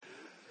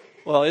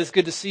Well, it's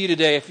good to see you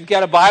today. If you've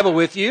got a Bible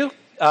with you,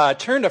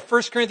 turn to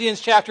 1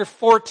 Corinthians chapter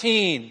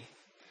 14.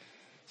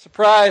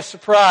 Surprise,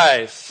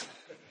 surprise.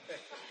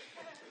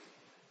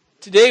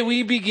 Today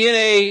we begin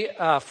a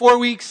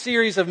 4-week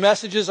series of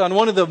messages on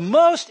one of the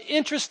most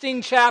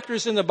interesting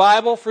chapters in the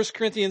Bible, 1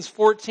 Corinthians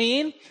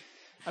 14.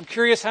 I'm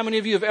curious how many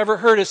of you have ever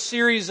heard a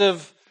series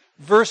of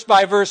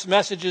verse-by-verse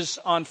messages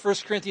on 1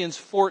 Corinthians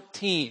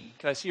 14.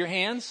 Can I see your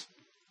hands?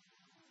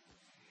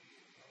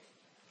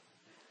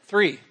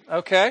 3.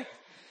 Okay.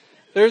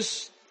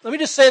 Let me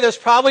just say there's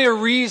probably a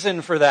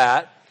reason for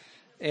that,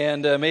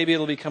 and maybe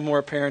it'll become more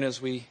apparent as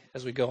we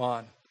go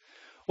on.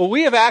 Well,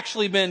 we have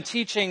actually been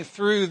teaching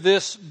through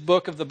this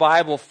book of the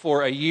Bible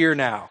for a year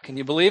now. Can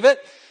you believe it?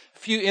 A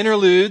few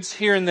interludes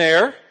here and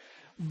there,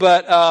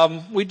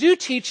 but we do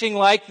teaching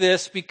like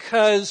this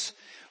because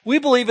we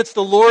believe it's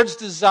the Lord's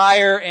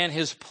desire and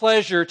His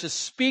pleasure to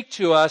speak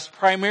to us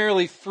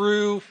primarily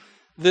through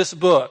this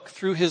book,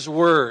 through His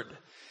Word.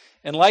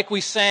 And like we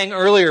sang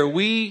earlier,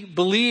 we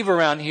believe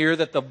around here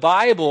that the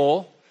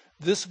Bible,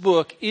 this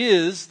book,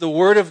 is the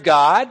Word of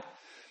God,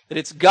 that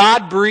it's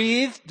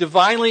God-breathed,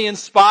 divinely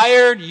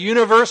inspired,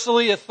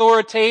 universally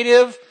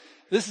authoritative.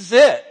 This is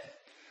it.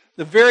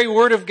 The very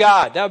Word of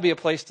God. That would be a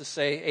place to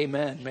say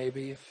amen,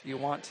 maybe, if you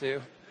want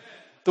to.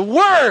 The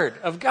Word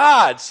of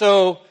God.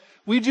 So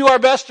we do our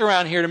best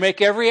around here to make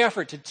every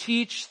effort to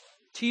teach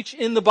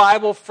in the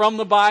Bible, from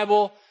the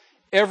Bible,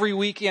 every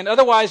weekend.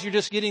 Otherwise, you're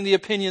just getting the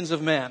opinions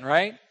of men,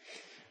 right?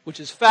 Which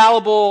is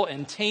fallible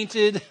and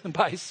tainted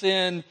by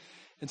sin.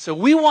 And so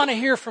we want to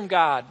hear from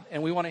God,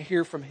 and we want to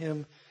hear from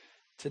Him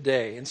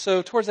today. And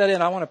so towards that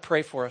end, I want to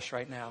pray for us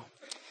right now.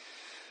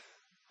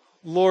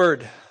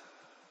 Lord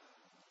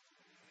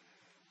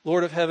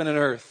of heaven and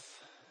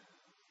earth,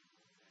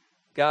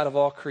 God of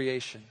all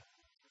creation,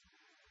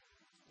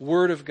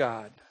 Word of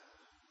God,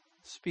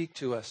 speak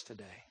to us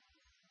today.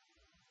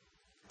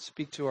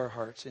 Speak to our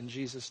hearts. In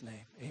Jesus'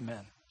 name,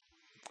 amen.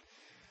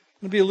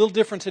 It's going to be a little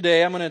different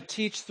today. I'm going to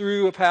teach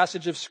through a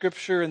passage of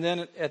Scripture, and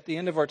then at the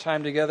end of our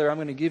time together, I'm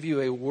going to give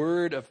you a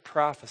word of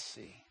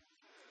prophecy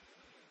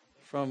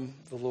from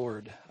the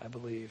Lord, I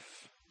believe.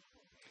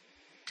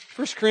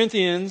 1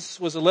 Corinthians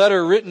was a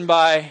letter written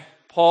by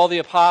Paul the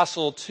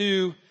Apostle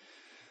to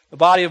the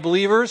body of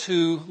believers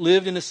who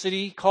lived in a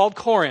city called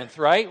Corinth,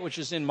 right? Which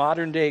is in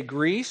modern-day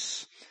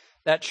Greece.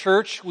 That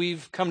church,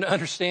 we've come to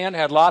understand,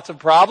 had lots of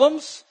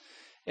problems,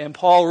 and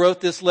Paul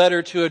wrote this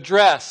letter to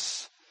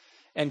address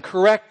and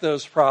correct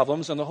those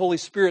problems, and the Holy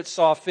Spirit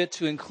saw fit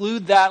to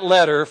include that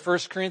letter, 1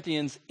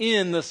 Corinthians,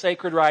 in the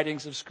sacred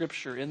writings of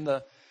Scripture, in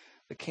the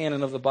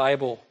canon of the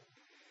Bible.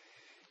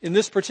 In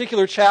this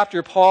particular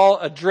chapter, Paul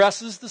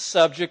addresses the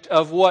subject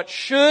of what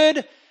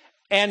should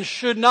and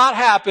should not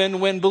happen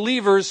when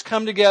believers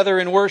come together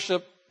and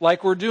worship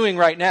like we're doing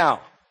right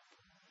now.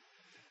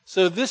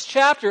 So this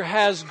chapter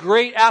has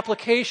great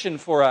application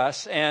for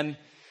us, and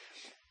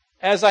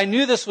as I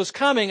knew this was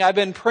coming, I've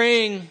been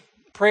praying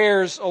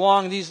prayers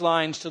along these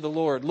lines to the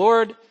Lord.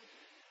 Lord,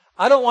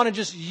 I don't want to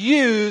just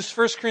use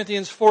 1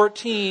 Corinthians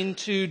 14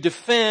 to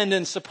defend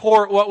and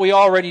support what we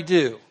already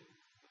do.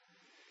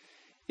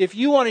 If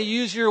you want to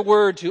use your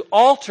word to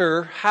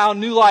alter how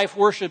New Life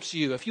worships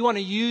you, if you want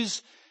to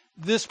use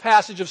this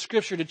passage of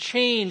Scripture to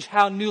change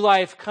how New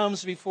Life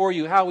comes before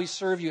you, how we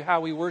serve you,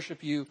 how we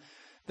worship you,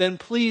 then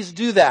please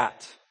do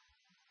that.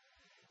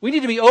 We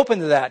need to be open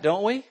to that,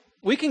 don't we?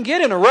 We can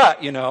get in a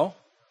rut, you know.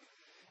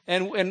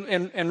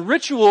 And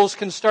rituals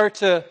can start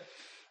to,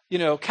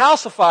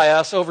 calcify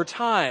us over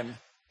time.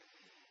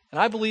 And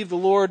I believe the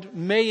Lord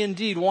may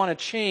indeed want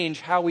to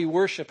change how we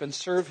worship and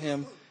serve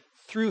Him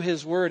through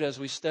His Word as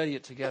we study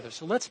it together.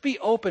 So let's be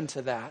open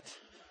to that.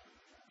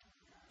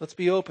 Let's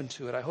be open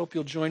to it. I hope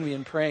you'll join me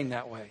in praying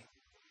that way.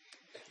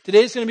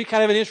 Today's going to be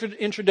kind of an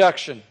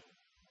introduction.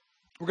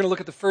 We're going to look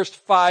at the first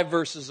 5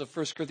 verses of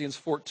 1 Corinthians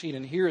 14,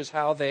 and here is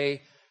how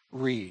they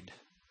read.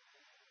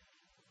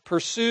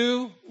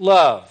 Pursue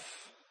love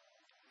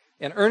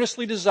and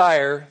earnestly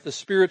desire the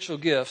spiritual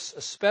gifts,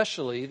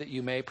 especially that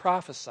you may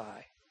prophesy.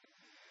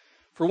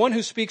 For one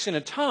who speaks in a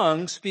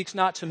tongue speaks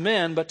not to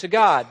men, but to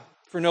God.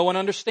 For no one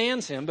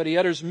understands him, but he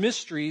utters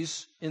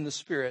mysteries in the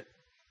Spirit.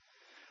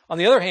 On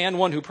the other hand,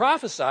 one who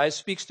prophesies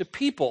speaks to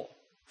people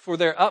for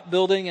their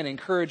upbuilding and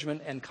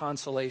encouragement and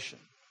consolation.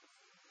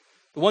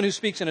 The one who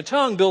speaks in a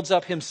tongue builds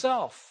up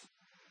himself,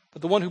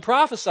 but the one who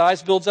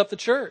prophesies builds up the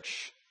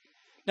church.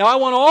 Now I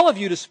want all of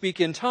you to speak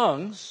in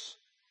tongues,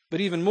 but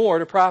even more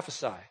to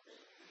prophesy.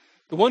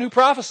 The one who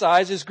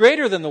prophesies is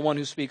greater than the one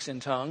who speaks in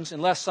tongues,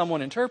 unless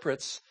someone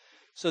interprets,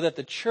 so that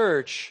the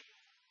church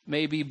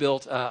may be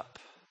built up.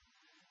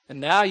 And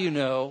now you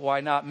know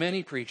why not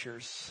many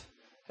preachers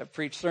have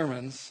preached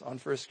sermons on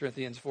 1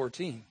 Corinthians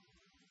 14.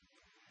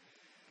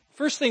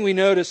 First thing we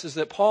notice is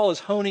that Paul is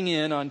honing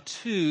in on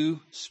 2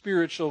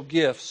 spiritual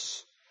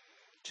gifts.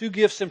 2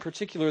 gifts in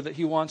particular that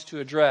he wants to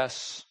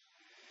address.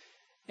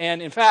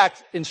 And in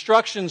fact,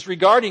 instructions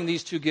regarding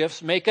these 2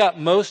 gifts make up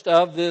most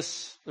of the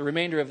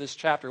remainder of this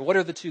chapter. What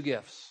are the 2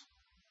 gifts?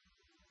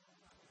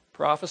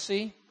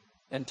 Prophecy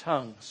and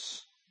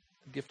tongues.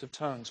 The gift of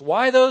tongues.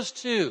 Why those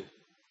 2?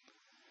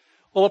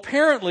 Well,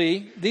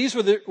 apparently, these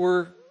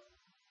were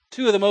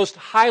two of the most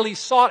highly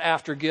sought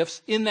after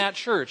gifts in that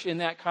church, in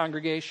that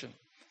congregation.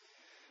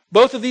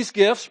 Both of these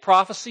gifts,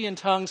 prophecy and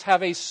tongues,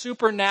 have a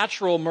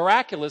supernatural,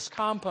 miraculous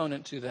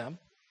component to them.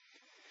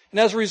 And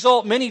as a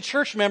result, many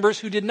church members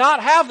who did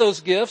not have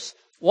those gifts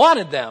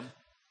wanted them.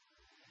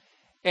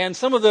 And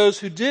some of those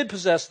who did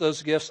possess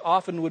those gifts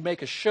often would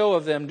make a show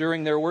of them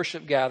during their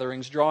worship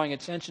gatherings, drawing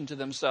attention to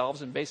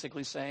themselves and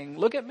basically saying,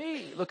 look at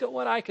me, look at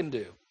what I can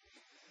do.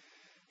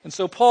 And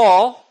so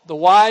Paul, the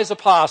wise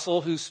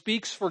apostle who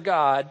speaks for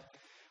God,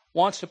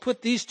 wants to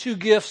put these two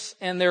gifts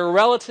and their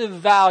relative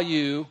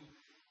value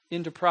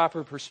into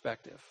proper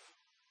perspective.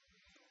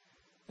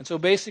 And so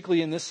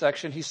basically in this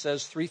section he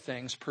says three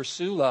things: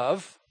 pursue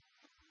love,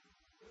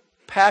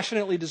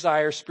 passionately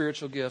desire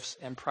spiritual gifts,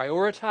 and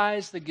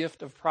prioritize the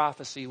gift of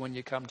prophecy when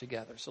you come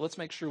together. So let's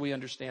make sure we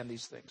understand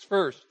these things.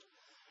 First,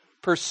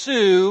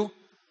 pursue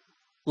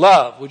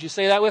love. Would you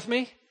say that with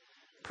me?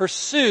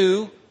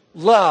 Pursue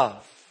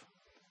love.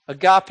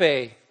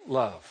 Agape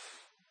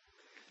love.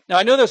 Now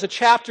I know there's a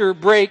chapter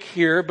break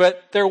here,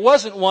 but there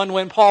wasn't one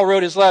when Paul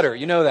wrote his letter.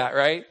 You know that,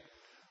 right?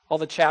 All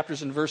the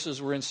chapters and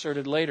verses were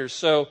inserted later.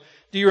 So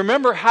do you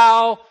remember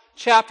how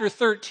chapter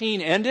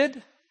 13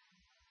 ended?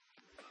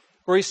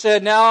 Where he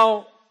said,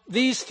 now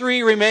these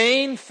three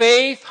remain,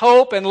 faith,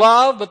 hope, and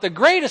love, but the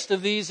greatest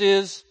of these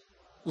is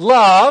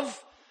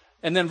love.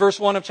 And then verse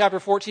 1 of chapter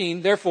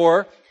 14,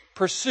 therefore,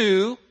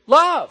 pursue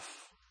love.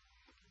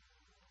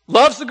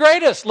 Love's the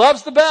greatest.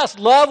 Love's the best.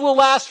 Love will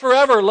last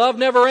forever. Love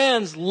never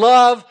ends.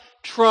 Love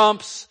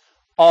trumps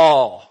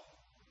all.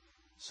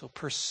 So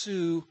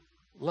pursue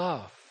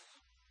love.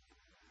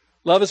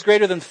 Love is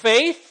greater than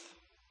faith.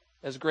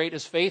 As great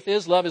as faith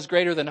is, love is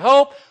greater than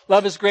hope.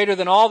 Love is greater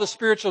than all the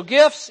spiritual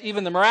gifts,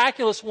 even the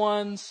miraculous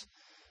ones.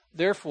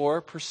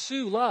 Therefore,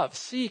 pursue love.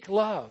 Seek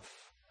love.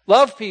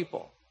 Love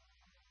people.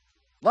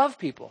 Love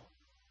people.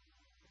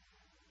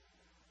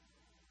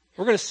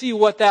 We're going to see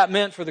what that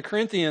meant for the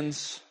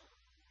Corinthians.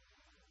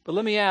 But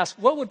let me ask,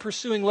 what would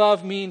pursuing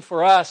love mean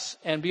for us?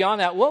 And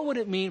beyond that, what would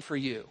it mean for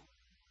you?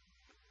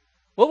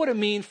 What would it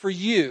mean for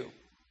you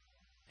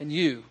and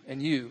you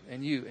and you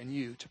and you and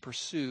you to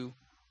pursue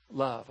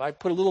love? I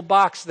put a little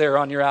box there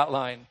on your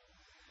outline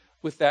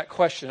with that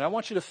question. I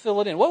want you to fill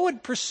it in. What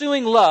would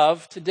pursuing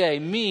love today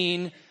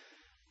mean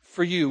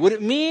for you? Would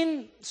it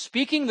mean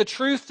speaking the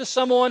truth to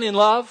someone in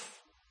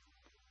love?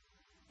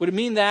 Would it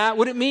mean that?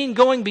 Would it mean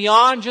going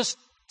beyond just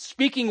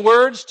speaking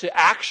words to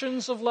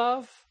actions of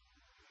love?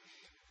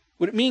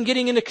 Would it mean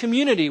getting into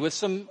community with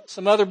some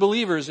other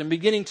believers and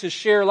beginning to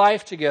share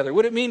life together?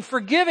 Would it mean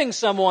forgiving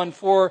someone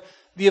for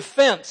the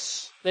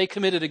offense they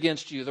committed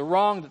against you, the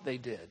wrong that they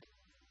did?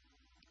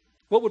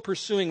 What would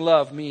pursuing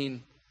love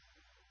mean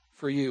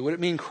for you? Would it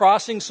mean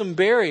crossing some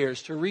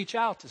barriers to reach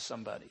out to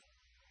somebody?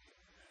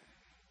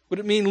 Would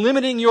it mean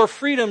limiting your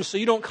freedom so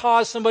you don't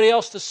cause somebody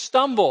else to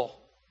stumble?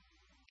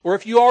 Or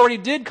if you already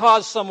did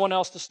cause someone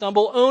else to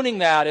stumble, owning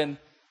that and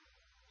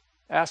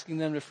asking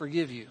them to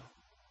forgive you?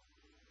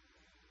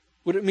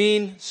 Would it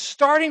mean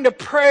starting to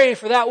pray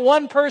for that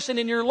one person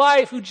in your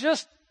life who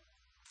just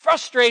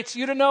frustrates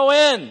you to no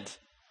end?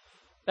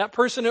 That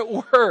person at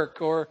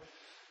work or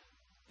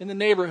in the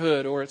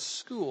neighborhood or at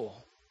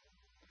school?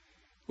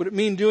 Would it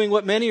mean doing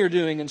what many are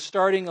doing and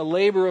starting a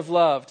labor of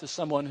love to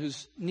someone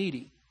who's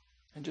needy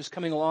and just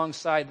coming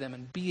alongside them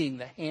and being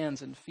the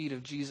hands and feet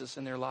of Jesus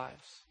in their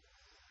lives?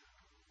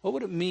 What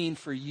would it mean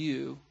for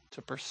you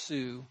to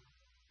pursue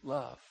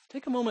love?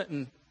 Take a moment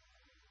and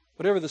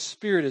whatever the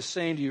Spirit is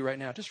saying to you right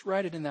now, just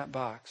write it in that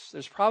box.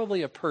 There's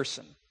probably a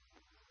person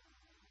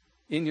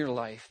in your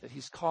life that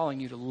He's calling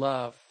you to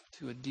love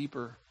to a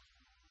deeper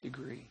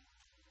degree.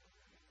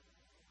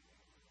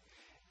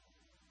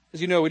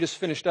 As you know, we just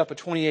finished up a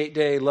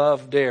 28-day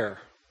Love Dare,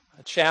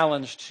 a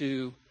challenge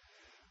to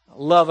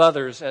love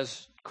others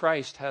as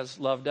Christ has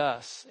loved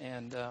us.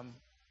 And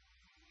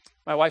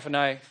my wife and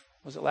I,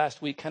 was it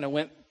last week, kind of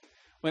went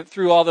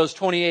through all those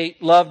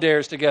 28 Love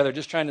Dares together,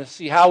 just trying to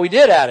see how we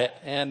did at it.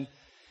 And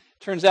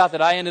it turns out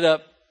that I ended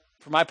up,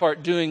 for my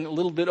part, doing a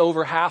little bit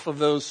over half of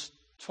those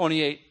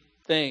 28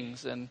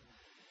 things. And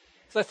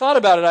as I thought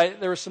about it,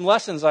 there were some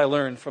lessons I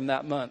learned from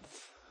that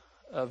month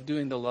of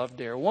doing the Love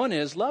Dare. One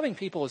is, loving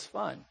people is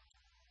fun.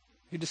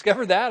 You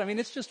discovered that? I mean,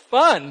 it's just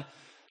fun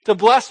to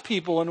bless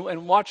people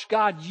and watch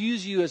God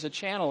use you as a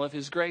channel of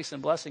His grace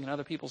and blessing in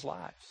other people's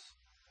lives.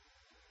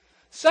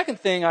 Second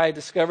thing I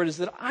discovered is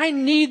that I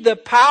need the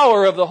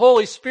power of the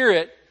Holy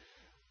Spirit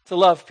to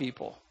love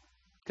people,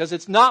 because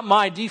it's not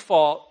my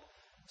default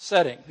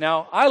setting.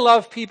 Now, I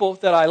love people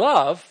that I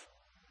love,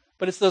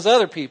 but it's those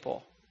other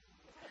people,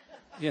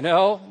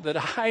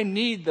 that I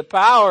need the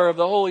power of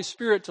the Holy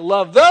Spirit to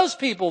love those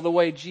people the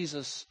way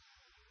Jesus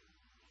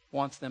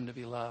wants them to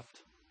be loved.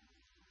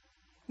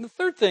 And the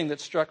third thing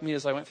that struck me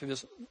as I went through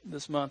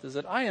this month is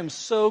that I am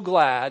so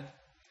glad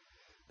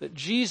that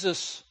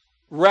Jesus'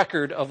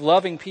 record of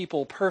loving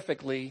people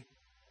perfectly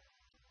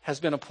has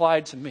been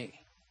applied to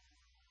me.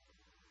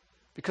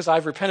 Because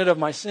I've repented of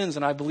my sins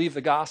and I believe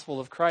the gospel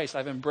of Christ.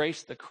 I've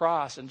embraced the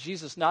cross. And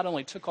Jesus not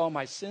only took all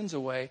my sins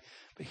away,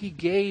 but he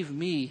gave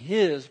me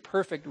his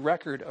perfect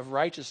record of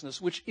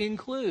righteousness, which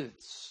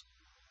includes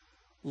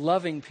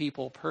loving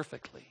people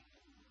perfectly.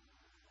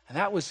 And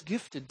that was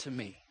gifted to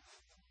me.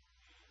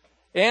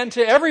 And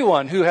to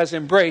everyone who has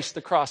embraced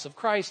the cross of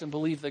Christ and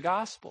believed the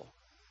gospel.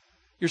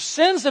 Your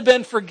sins have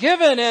been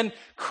forgiven and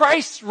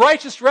Christ's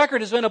righteous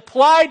record has been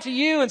applied to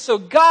you. And so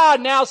God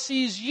now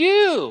sees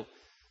you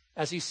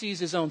as he sees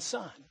his own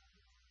Son.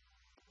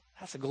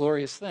 That's a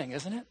glorious thing,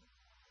 isn't it?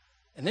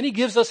 And then he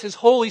gives us his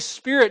Holy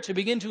Spirit to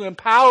begin to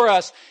empower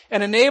us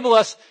and enable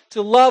us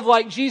to love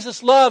like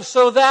Jesus loved,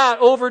 so that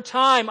over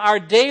time our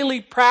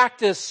daily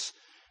practice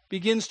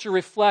begins to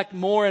reflect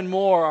more and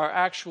more our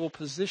actual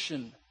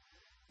position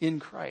in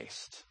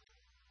Christ.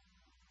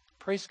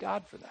 Praise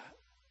God for that.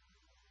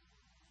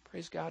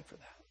 Praise God for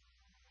that.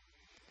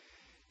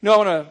 You know, I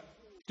want to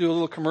do a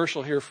little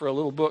commercial here for a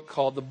little book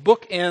called The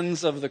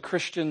Bookends of the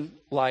Christian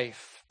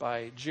Life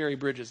by Jerry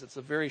Bridges. It's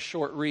a very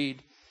short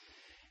read.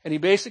 And he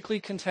basically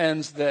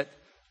contends that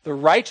the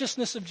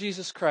righteousness of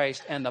Jesus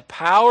Christ and the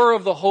power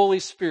of the Holy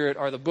Spirit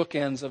are the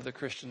bookends of the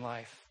Christian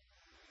life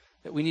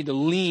that we need to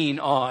lean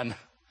on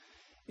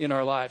in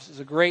our lives. It's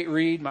a great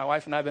read. My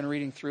wife and I have been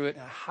reading through it,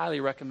 and I highly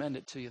recommend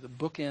it to you. The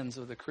bookends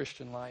of the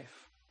Christian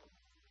life.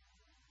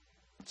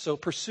 So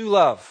pursue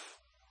love,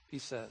 he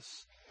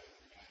says.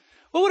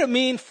 What would it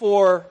mean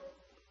for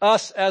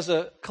us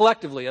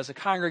collectively, as a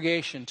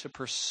congregation, to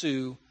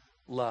pursue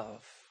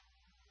love?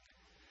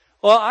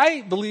 Well,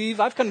 I've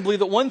come to believe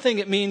that one thing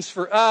it means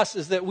for us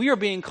is that we are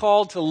being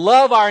called to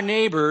love our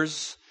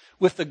neighbors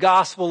with the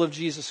gospel of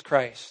Jesus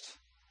Christ.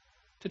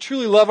 To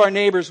truly love our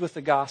neighbors with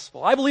the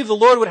gospel. I believe the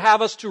Lord would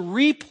have us to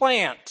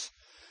replant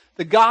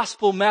the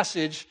gospel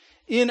message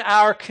in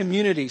our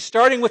community,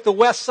 starting with the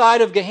west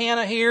side of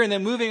Gahanna here and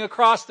then moving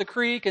across the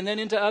creek and then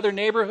into other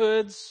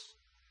neighborhoods.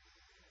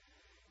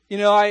 You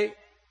know,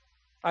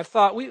 I've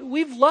thought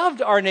we've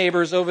loved our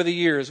neighbors over the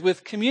years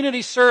with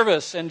community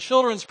service and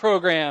children's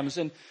programs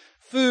and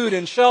food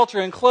and shelter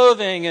and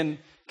clothing and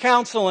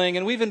counseling,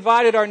 and we've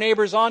invited our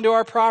neighbors onto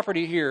our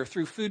property here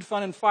through Food,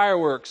 Fun, and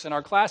Fireworks and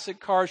our classic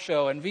car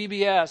show and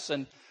VBS,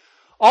 and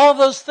all of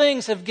those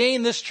things have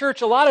gained this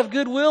church a lot of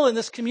goodwill in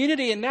this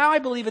community, and now I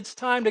believe it's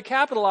time to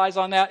capitalize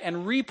on that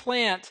and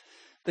replant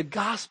the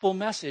gospel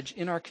message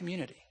in our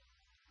community.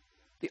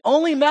 The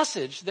only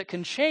message that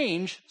can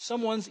change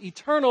someone's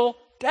eternal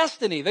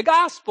destiny, the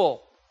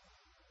gospel.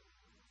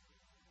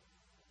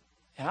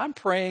 And I'm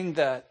praying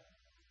that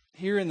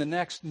here in the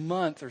next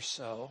month or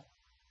so,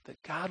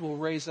 that God will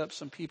raise up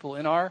some people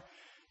in our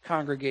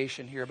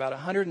congregation here, about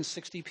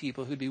 160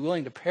 people who'd be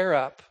willing to pair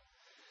up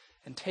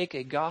and take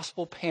a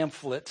gospel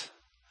pamphlet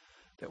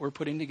that we're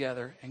putting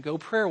together and go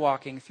prayer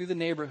walking through the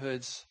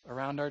neighborhoods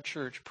around our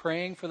church,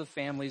 praying for the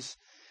families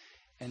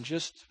and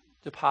just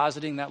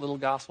depositing that little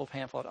gospel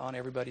pamphlet on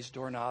everybody's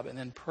doorknob and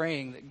then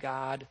praying that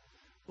God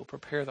will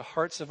prepare the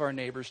hearts of our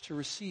neighbors to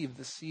receive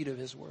the seed of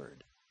his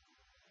word.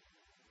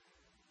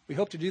 We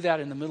hope to do that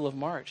in the middle of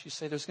March. You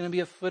say there's going to be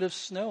a foot of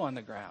snow on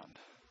the ground.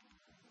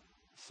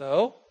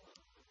 So,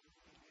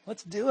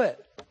 let's do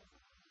it.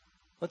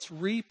 Let's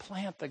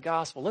replant the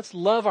gospel. Let's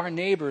love our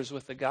neighbors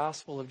with the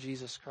gospel of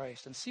Jesus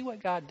Christ and see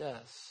what God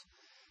does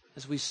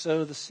as we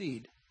sow the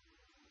seed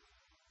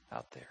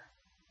out there.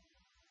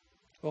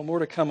 Well, more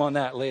to come on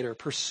that later.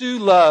 Pursue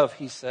love,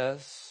 he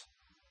says.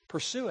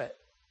 Pursue it.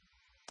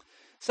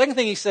 Second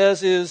thing he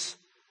says is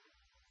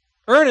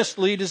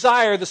earnestly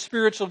desire the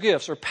spiritual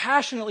gifts, or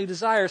passionately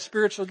desire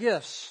spiritual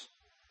gifts.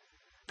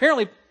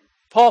 Apparently,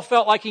 Paul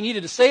felt like he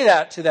needed to say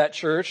that to that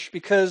church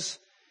because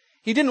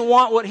he didn't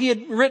want what he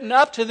had written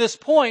up to this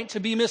point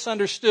to be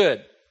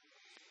misunderstood.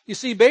 You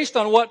see, based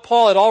on what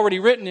Paul had already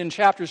written in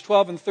chapters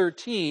 12 and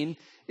 13,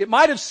 it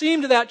might have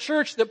seemed to that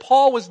church that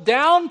Paul was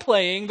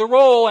downplaying the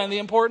role and the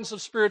importance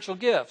of spiritual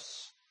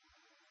gifts,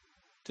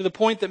 to the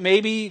point that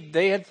maybe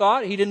they had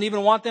thought he didn't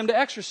even want them to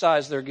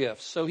exercise their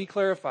gifts. So he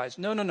clarifies,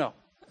 no.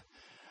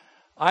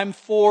 I'm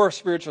for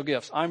spiritual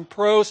gifts. I'm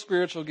pro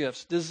spiritual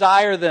gifts.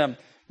 Desire them.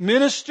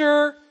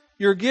 Minister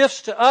your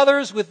gifts to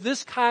others with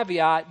this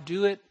caveat: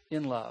 do it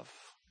in love.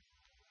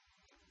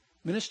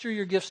 Minister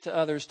your gifts to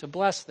others to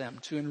bless them,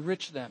 to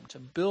enrich them, to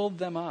build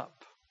them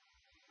up.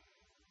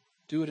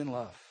 Do it in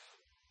love.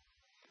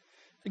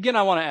 Again,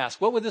 I want to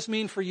ask, what would this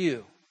mean for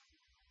you?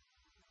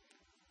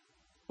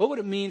 What would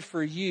it mean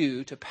for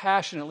you to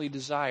passionately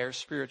desire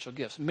spiritual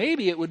gifts?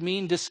 Maybe it would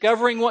mean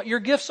discovering what your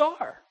gifts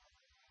are.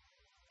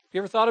 You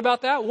ever thought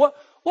about that? What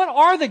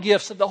are the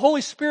gifts that the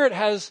Holy Spirit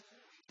has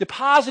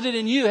deposited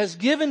in you, has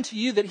given to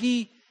you, that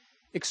he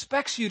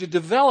expects you to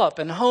develop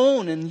and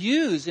hone and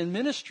use in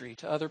ministry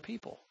to other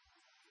people?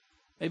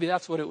 Maybe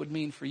that's what it would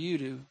mean for you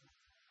to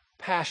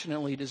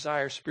passionately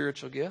desire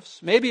spiritual gifts.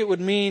 Maybe it would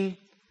mean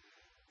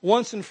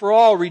once and for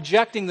all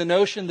rejecting the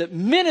notion that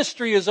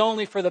ministry is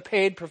only for the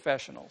paid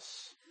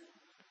professionals.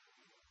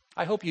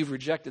 I hope you've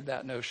rejected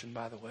that notion,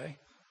 by the way.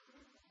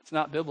 It's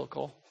not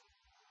biblical.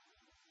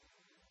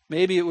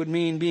 Maybe it would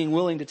mean being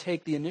willing to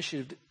take the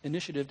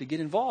initiative to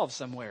get involved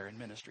somewhere in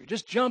ministry.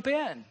 Just jump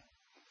in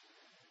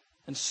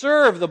and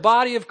serve the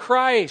body of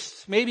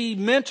Christ. Maybe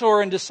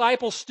mentor and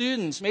disciple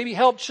students. Maybe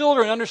help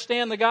children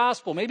understand the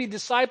gospel. Maybe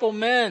disciple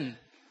men.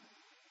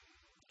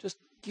 Just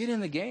get in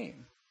the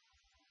game.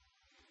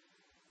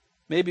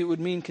 Maybe it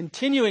would mean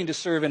continuing to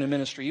serve in a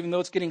ministry, even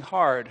though it's getting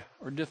hard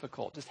or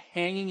difficult. Just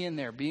hanging in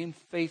there, being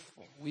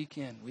faithful week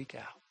in, week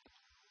out.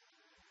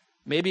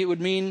 Maybe it would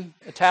mean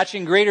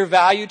attaching greater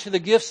value to the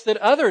gifts that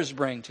others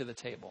bring to the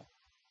table.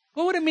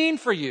 What would it mean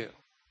for you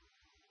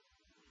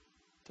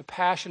to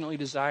passionately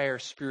desire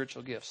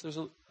spiritual gifts? There's,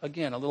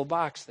 again, a little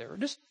box there.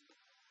 Just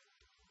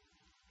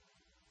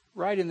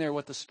write in there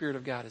what the Spirit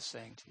of God is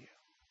saying to you.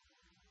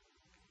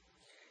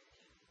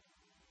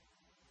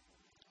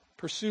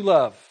 Pursue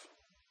love.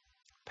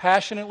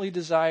 Passionately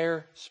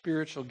desire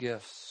spiritual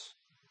gifts.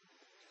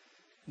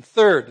 And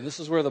third, and this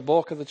is where the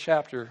bulk of the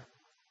chapter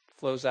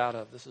flows out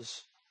of. This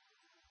is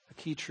a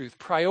key truth.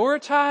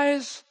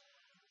 Prioritize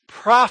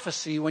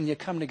prophecy when you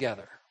come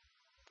together.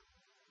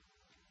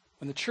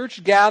 When the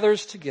church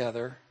gathers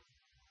together,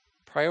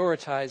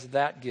 prioritize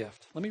that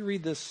gift. Let me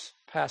read this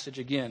passage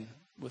again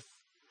with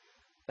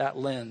that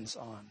lens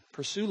on.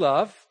 Pursue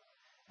love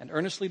and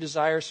earnestly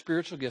desire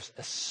spiritual gifts,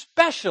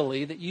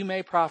 especially that you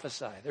may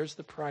prophesy. There's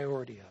the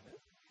priority of it.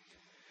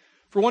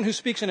 For one who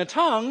speaks in a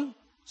tongue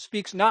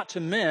speaks not to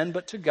men,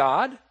 but to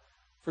God,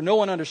 for no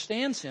one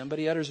understands him, but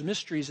he utters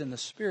mysteries in the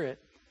Spirit.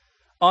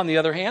 On the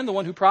other hand, the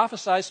one who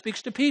prophesies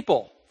speaks to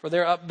people for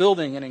their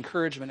upbuilding and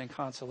encouragement and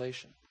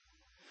consolation.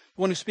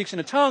 The one who speaks in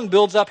a tongue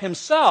builds up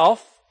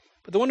himself,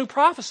 but the one who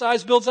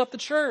prophesies builds up the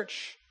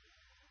church.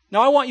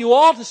 Now I want you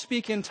all to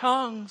speak in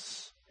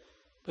tongues,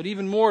 but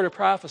even more to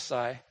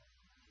prophesy.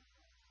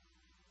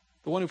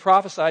 The one who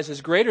prophesies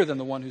is greater than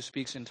the one who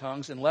speaks in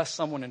tongues, unless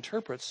someone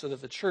interprets, so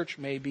that the church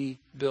may be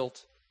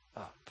built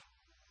up.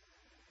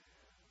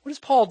 What is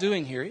Paul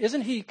doing here?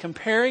 Isn't he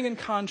comparing and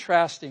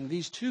contrasting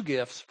these two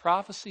gifts,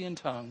 prophecy and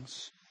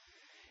tongues?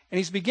 And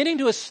he's beginning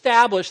to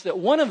establish that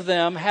one of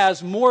them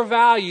has more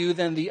value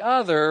than the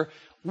other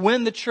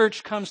when the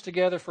church comes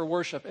together for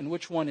worship. And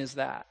which one is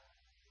that?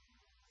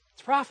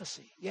 It's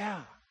prophecy,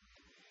 yeah.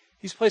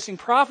 He's placing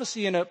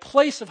prophecy in a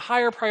place of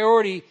higher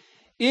priority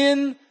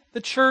in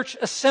the church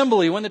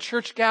assembly, when the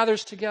church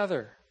gathers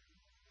together.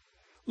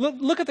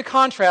 Look at the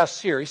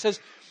contrasts here. He says,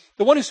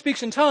 the one who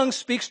speaks in tongues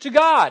speaks to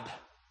God.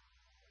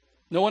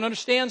 No one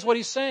understands what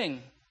he's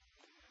saying.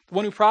 The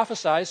one who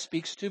prophesies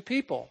speaks to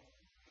people.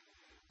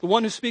 The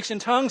one who speaks in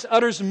tongues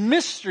utters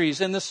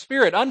mysteries in the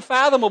Spirit,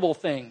 unfathomable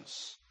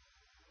things.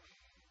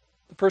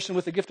 The person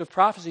with the gift of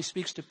prophecy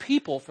speaks to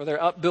people for their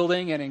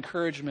upbuilding and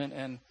encouragement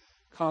and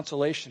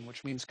consolation,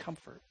 which means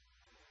comfort.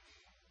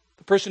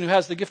 The person who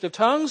has the gift of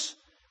tongues,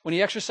 when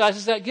he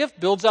exercises that gift,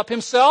 builds up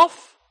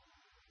himself.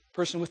 The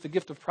person with the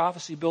gift of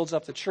prophecy builds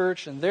up the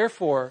church, and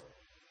therefore,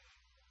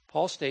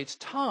 Paul states,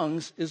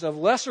 tongues is of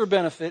lesser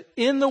benefit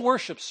in the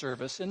worship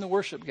service, in the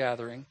worship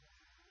gathering,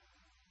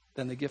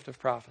 than the gift of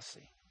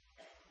prophecy.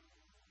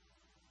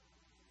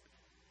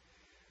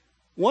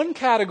 One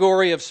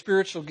category of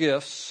spiritual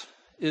gifts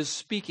is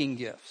speaking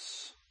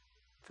gifts.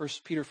 1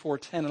 Peter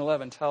 4:10 and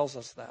 11 tells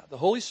us that. The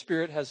Holy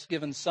Spirit has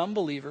given some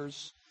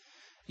believers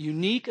a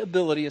unique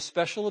ability, a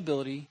special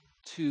ability,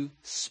 to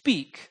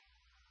speak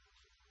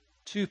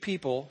to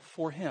people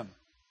for Him.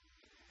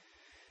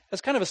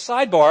 As kind of a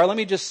sidebar, let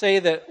me just say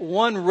that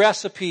one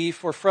recipe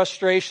for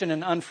frustration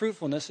and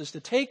unfruitfulness is to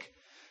take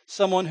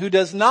someone who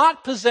does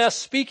not possess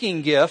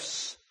speaking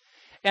gifts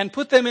and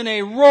put them in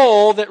a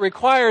role that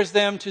requires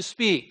them to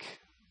speak.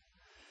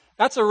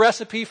 That's a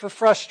recipe for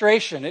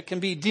frustration. It can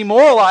be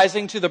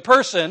demoralizing to the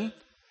person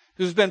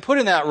who's been put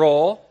in that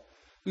role,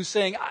 who's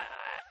saying,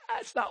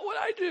 that's not what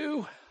I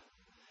do.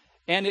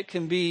 And it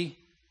can be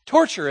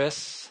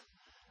torturous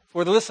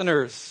for the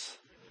listeners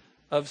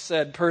of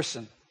said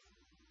person.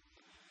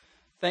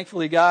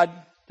 Thankfully, God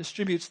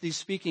distributes these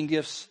speaking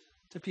gifts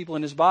to people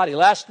in His body.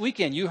 Last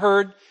weekend, you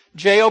heard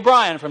Jay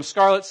O'Brien from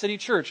Scarlet City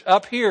Church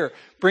up here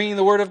bringing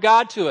the Word of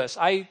God to us.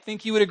 I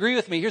think you would agree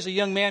with me. Here's a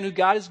young man who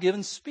God has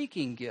given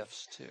speaking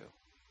gifts to.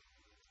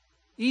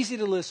 Easy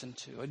to listen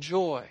to, a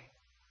joy,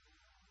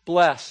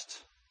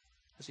 blessed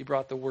as he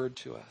brought the Word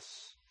to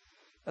us.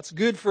 That's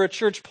good for a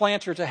church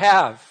planter to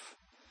have.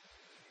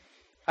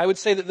 I would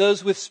say that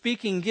those with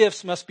speaking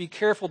gifts must be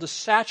careful to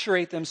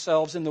saturate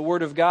themselves in the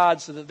Word of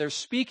God so that their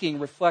speaking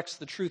reflects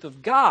the truth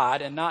of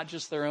God and not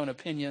just their own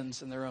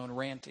opinions and their own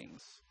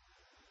rantings.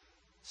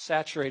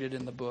 Saturated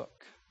in the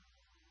book.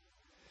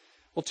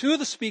 Well, two of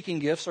the speaking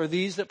gifts are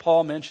these that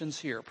Paul mentions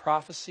here,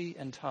 prophecy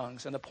and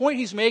tongues. And the point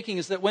he's making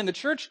is that when the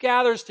church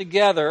gathers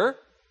together,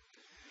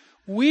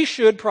 we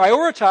should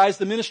prioritize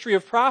the ministry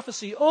of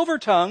prophecy over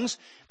tongues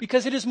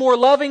because it is more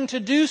loving to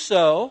do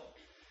so,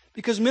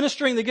 because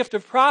ministering the gift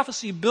of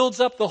prophecy builds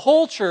up the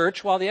whole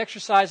church, while the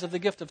exercise of the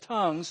gift of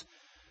tongues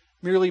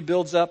merely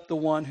builds up the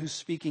one who's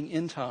speaking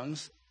in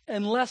tongues,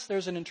 unless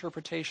there's an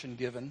interpretation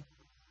given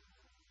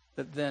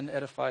that then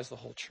edifies the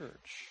whole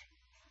church.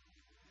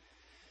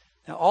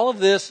 Now, all of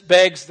this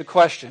begs the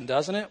question,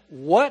 doesn't it?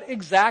 What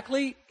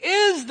exactly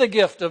is the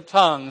gift of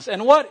tongues?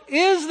 And what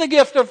is the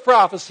gift of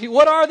prophecy?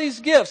 What are these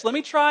gifts? Let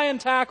me try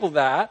and tackle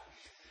that.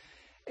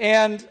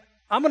 And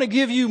I'm going to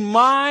give you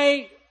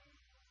my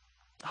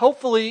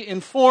hopefully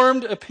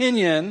informed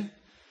opinion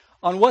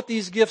on what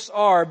these gifts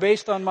are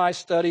based on my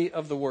study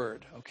of the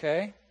Word,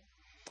 okay?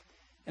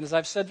 And as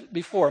I've said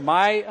before,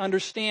 my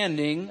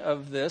understanding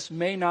of this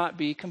may not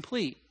be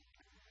complete.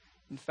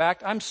 In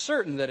fact, I'm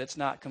certain that it's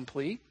not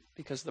complete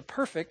because the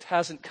perfect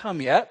hasn't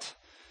come yet.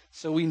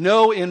 So we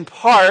know in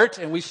part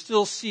and we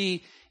still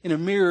see in a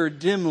mirror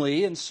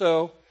dimly. And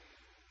so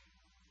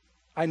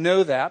I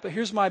know that. But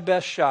here's my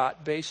best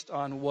shot based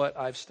on what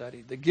I've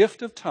studied. The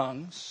gift of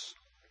tongues,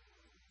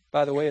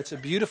 by the way, it's a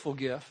beautiful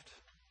gift.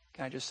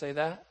 Can I just say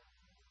that?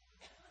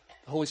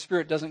 The Holy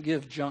Spirit doesn't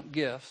give junk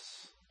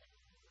gifts.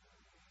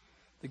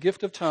 The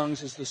gift of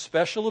tongues is the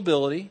special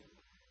ability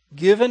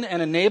given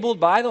and enabled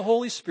by the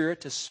Holy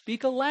Spirit to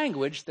speak a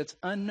language that's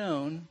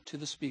unknown to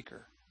the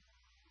speaker.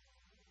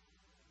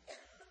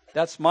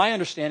 That's my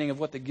understanding of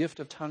what the gift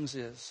of tongues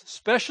is.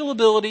 Special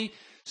ability,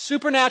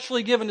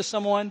 supernaturally given to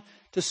someone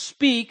to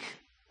speak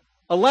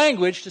a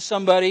language to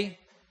somebody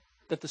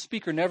that the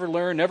speaker never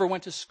learned, never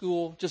went to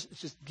school, it's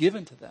just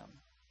given to them.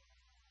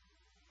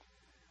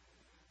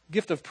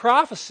 Gift of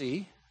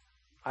prophecy,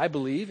 I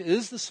believe,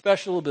 is the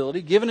special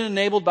ability given and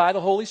enabled by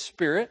the Holy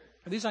Spirit.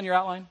 Are these on your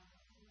outline?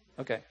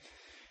 Okay.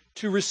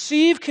 To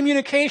receive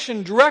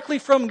communication directly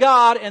from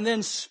God and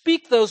then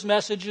speak those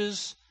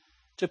messages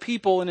to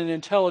people in an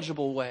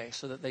intelligible way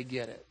so that they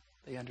get it,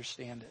 they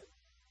understand it.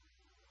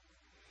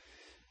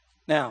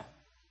 Now,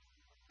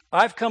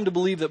 I've come to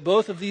believe that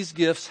both of these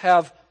gifts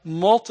have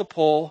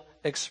multiple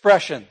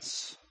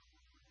expressions.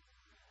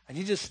 I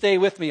need you to stay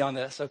with me on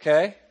this,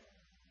 okay?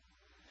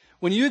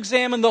 When you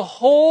examine the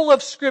whole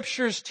of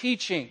Scripture's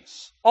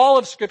teachings, all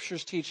of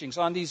Scripture's teachings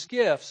on these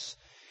gifts,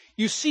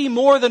 you see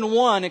more than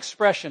one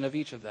expression of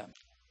each of them.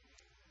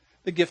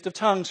 The gift of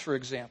tongues, for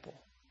example.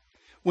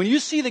 When you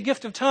see the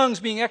gift of tongues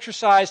being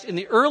exercised in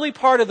the early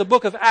part of the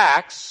book of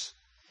Acts,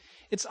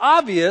 it's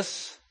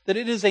obvious that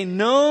it is a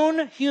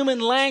known human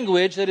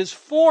language that is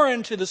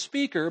foreign to the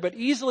speaker, but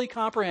easily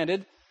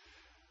comprehended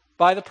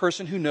by the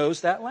person who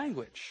knows that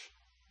language.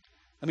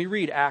 Let me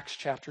read Acts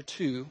chapter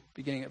 2,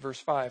 beginning at verse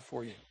 5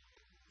 for you.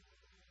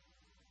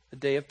 The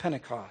day of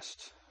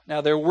Pentecost.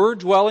 Now there were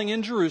dwelling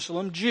in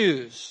Jerusalem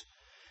Jews,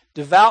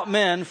 devout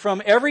men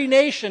from every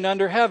nation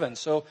under heaven.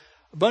 So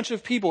a bunch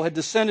of people had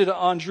descended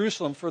on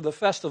Jerusalem for the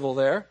festival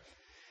there.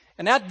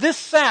 And at this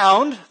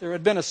sound, there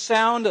had been a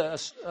sound, a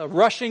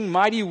rushing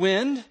mighty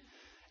wind.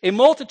 A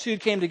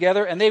multitude came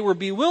together, and they were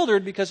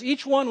bewildered because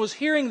each one was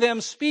hearing them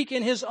speak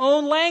in his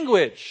own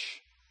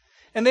language.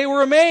 And they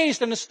were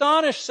amazed and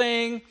astonished,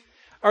 saying,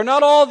 "Are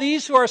not all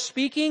these who are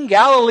speaking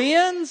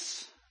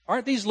Galileans?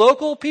 Aren't these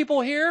local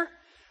people here?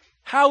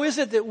 How is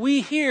it that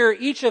we hear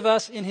each of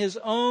us in his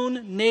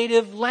own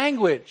native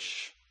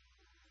language?"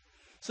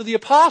 So the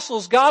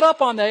apostles got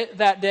up on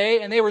that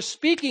day, and they were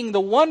speaking the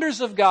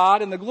wonders of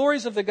God and the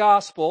glories of the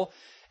gospel,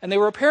 and they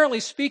were apparently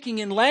speaking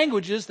in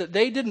languages that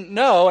they didn't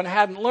know and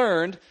hadn't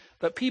learned,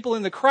 but people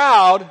in the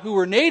crowd who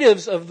were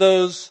natives of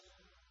those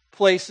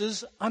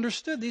places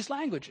understood these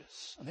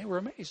languages, and they were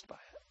amazed by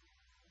it.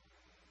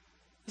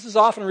 This is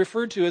often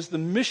referred to as the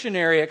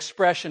missionary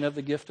expression of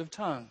the gift of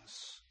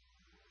tongues.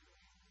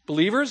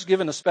 Believers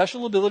given a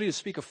special ability to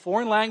speak a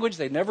foreign language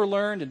they'd never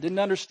learned and didn't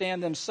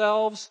understand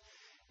themselves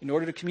in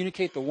order to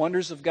communicate the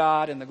wonders of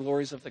God and the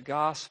glories of the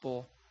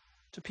gospel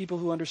to people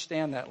who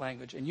understand that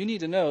language. And you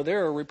need to know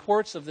there are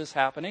reports of this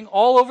happening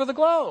all over the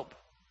globe.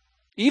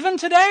 Even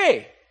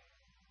today.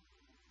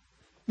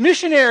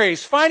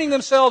 Missionaries finding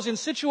themselves in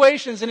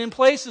situations and in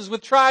places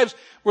with tribes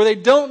where they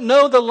don't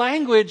know the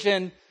language,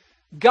 and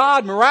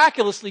God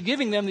miraculously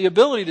giving them the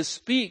ability to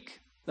speak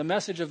the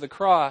message of the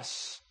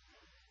cross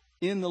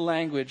in the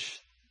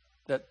language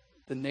that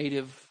the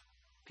native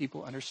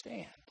people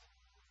understand.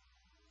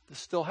 This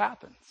still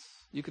happens.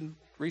 You can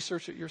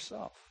research it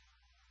yourself.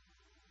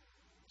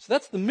 So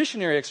that's the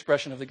missionary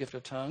expression of the gift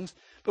of tongues.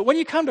 But when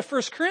you come to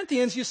 1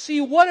 Corinthians, you see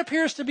what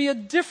appears to be a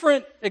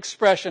different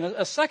expression,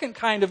 a second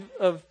kind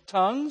of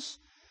tongues,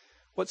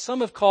 what some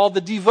have called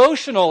the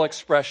devotional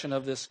expression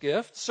of this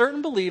gift.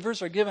 Certain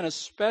believers are given a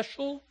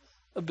special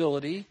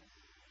ability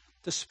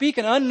to speak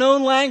an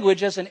unknown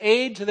language as an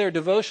aid to their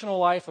devotional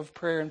life of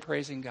prayer and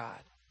praising God.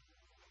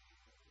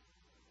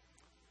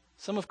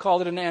 Some have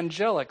called it an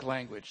angelic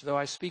language, though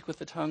I speak with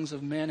the tongues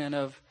of men and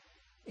of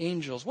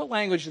angels. What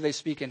language do they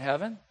speak in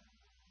heaven?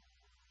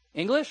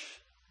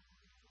 English?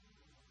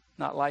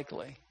 Not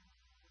likely.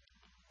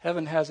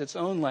 Heaven has its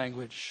own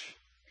language.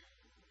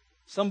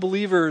 Some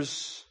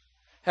believers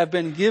have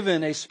been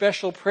given a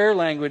special prayer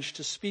language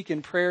to speak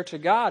in prayer to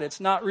God. It's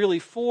not really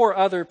for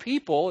other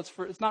people.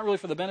 It's not really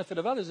for the benefit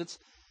of others.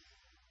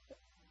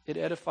 It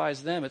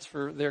edifies them. It's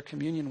for their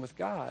communion with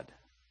God.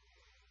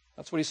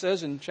 That's what he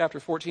says in chapter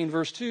 14,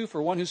 verse 2.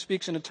 For one who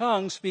speaks in a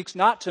tongue speaks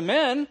not to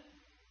men,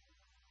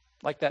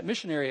 like that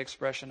missionary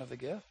expression of the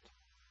gift,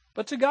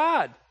 but to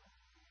God.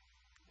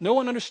 No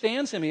one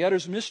understands him. He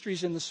utters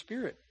mysteries in the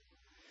Spirit.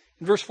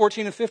 In verse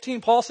 14 and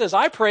 15, Paul says,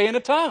 I pray in a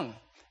tongue,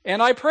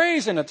 and I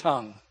praise in a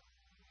tongue.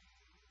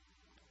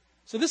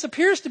 So this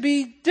appears to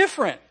be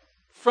different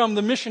from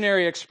the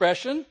missionary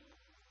expression,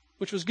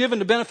 which was given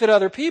to benefit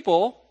other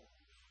people.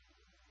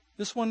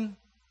 This one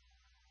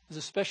is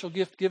a special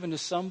gift given to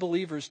some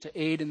believers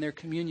to aid in their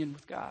communion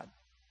with God.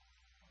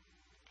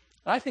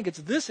 I think it's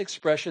this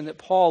expression that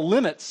Paul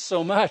limits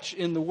so much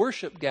in the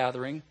worship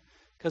gathering,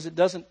 because it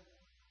doesn't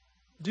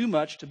do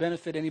much to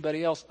benefit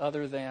anybody else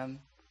other than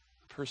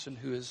the person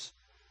who is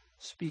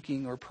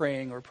speaking or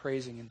praying or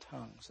praising in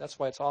tongues. That's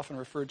why it's often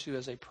referred to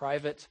as a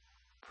private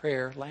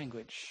prayer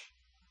language.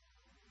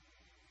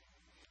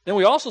 Then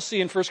we also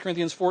see in 1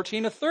 Corinthians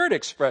 14 a third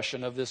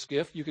expression of this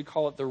gift. You could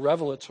call it the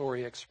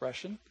revelatory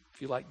expression,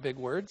 if you like big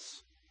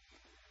words.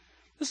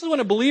 This is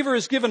when a believer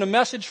is given a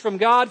message from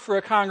God for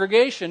a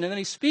congregation, and then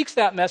he speaks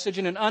that message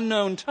in an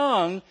unknown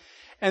tongue,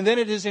 and then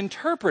it is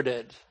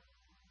interpreted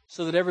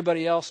so that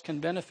everybody else can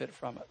benefit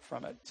from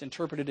it. It's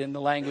interpreted in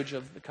the language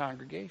of the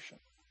congregation.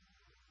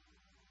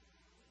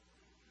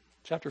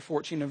 Chapter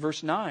 14 and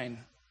verse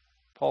 9,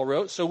 Paul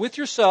wrote, "So with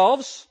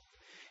yourselves,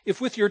 if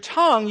with your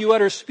tongue you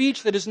utter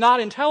speech that is not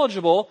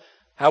intelligible,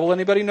 how will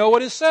anybody know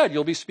what is said?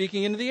 You'll be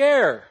speaking into the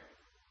air."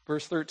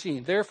 Verse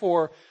 13,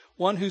 "Therefore,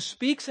 one who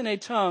speaks in a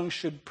tongue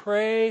should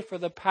pray for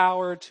the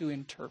power to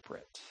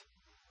interpret,"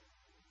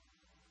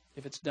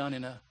 if it's done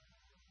in a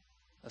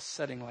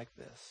setting like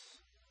this.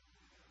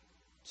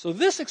 So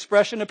this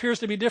expression appears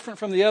to be different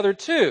from the other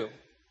two.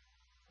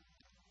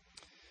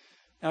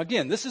 Now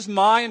again, this is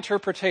my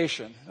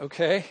interpretation,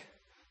 okay?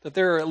 That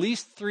there are at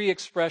least 3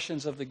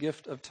 expressions of the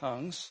gift of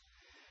tongues.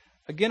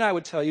 Again, I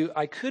would tell you,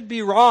 I could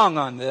be wrong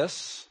on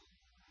this,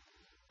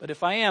 but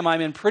if I am,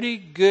 I'm in pretty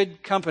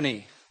good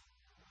company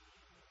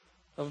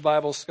of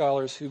Bible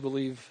scholars who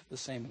believe the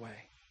same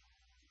way.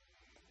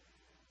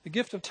 The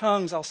gift of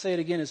tongues, I'll say it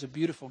again, is a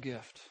beautiful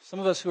gift. Some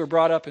of us who are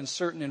brought up in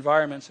certain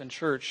environments in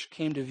church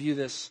came to view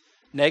this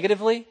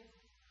negatively,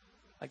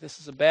 like this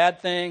is a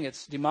bad thing,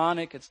 it's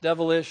demonic, it's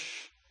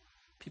devilish,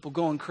 people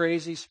going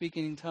crazy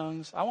speaking in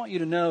tongues. I want you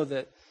to know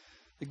that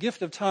the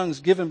gift of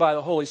tongues given by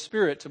the Holy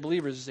Spirit to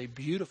believers is a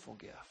beautiful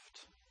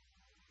gift.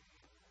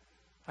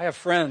 I have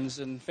friends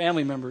and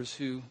family members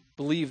who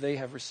believe they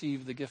have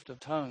received the gift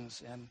of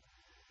tongues, and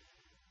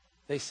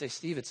they say,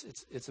 "Steve,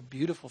 it's a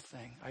beautiful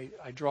thing.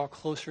 I draw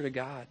closer to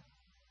God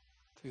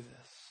through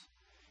this."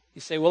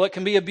 You say, "Well, it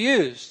can be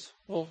abused."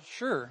 Well,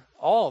 sure,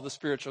 all the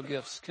spiritual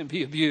gifts can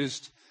be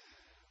abused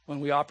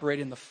when we operate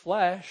in the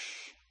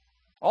flesh.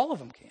 All of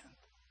them can.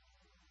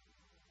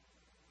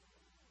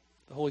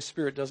 The Holy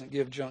Spirit doesn't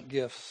give junk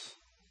gifts.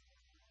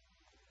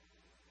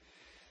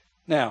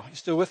 Now, you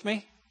still with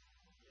me?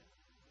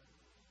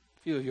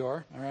 A few of you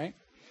are, all right.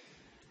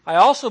 I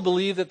also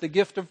believe that the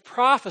gift of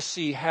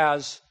prophecy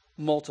has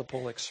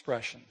multiple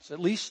expressions, at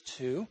least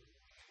 2.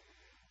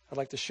 I'd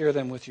like to share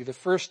them with you. The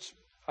first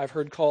I've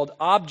heard called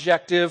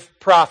objective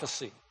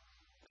prophecy.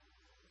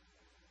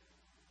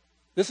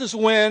 This is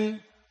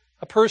when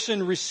a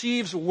person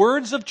receives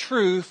words of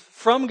truth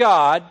from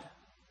God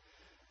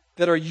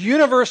that are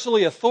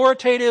universally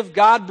authoritative,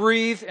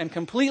 God-breathed, and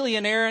completely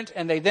inerrant,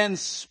 and they then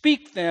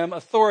speak them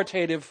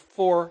authoritative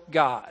for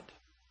God.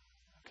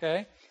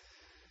 Okay?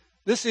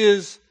 This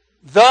is,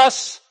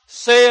 "Thus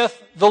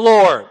saith the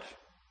Lord."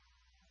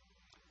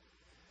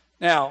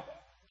 Now,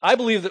 I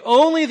believe that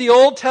only the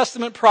Old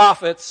Testament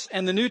prophets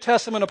and the New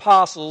Testament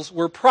apostles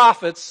were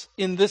prophets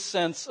in this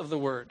sense of the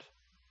word.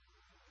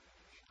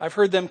 I've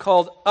heard them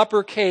called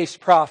uppercase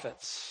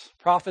prophets,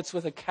 prophets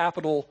with a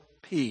capital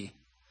P.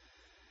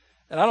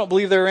 And I don't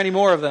believe there are any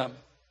more of them.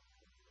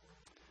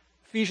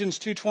 Ephesians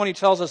 2:20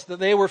 tells us that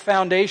they were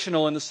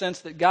foundational in the sense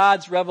that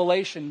God's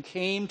revelation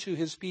came to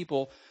His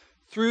people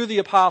through the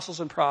apostles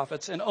and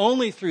prophets, and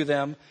only through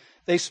them.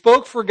 They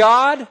spoke for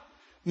God,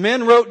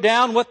 men wrote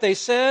down what they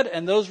said,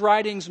 and those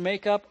writings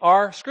make up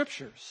our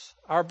scriptures,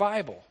 our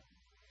Bible.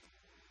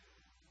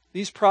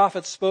 These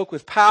prophets spoke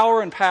with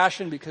power and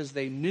passion because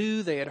they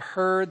knew they had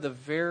heard the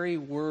very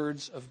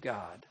words of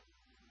God.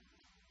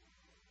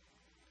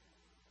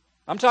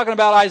 I'm talking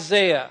about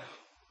Isaiah,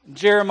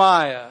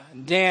 Jeremiah,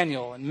 and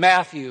Daniel, and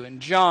Matthew,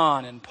 and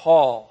John, and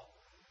Paul.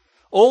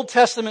 Old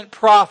Testament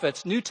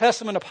prophets, New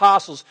Testament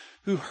apostles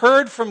who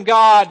heard from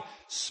God,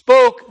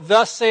 spoke,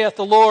 "Thus saith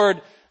the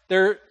Lord."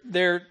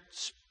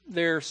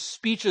 Their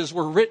speeches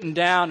were written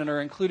down and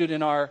are included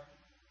in our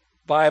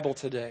Bible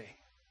today.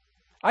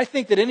 I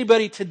think that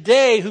anybody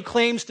today who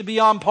claims to be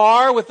on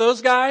par with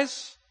those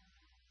guys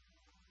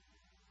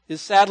is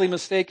sadly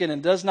mistaken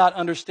and does not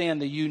understand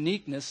the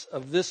uniqueness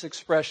of this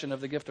expression of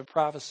the gift of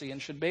prophecy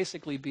and should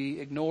basically be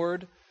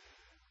ignored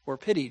or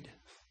pitied.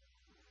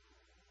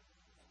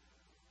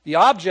 The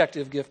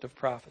objective gift of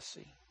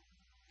prophecy.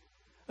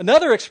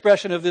 Another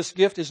expression of this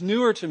gift is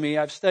newer to me.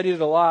 I've studied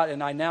it a lot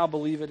and I now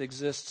believe it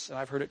exists, and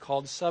I've heard it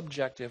called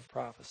subjective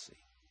prophecy.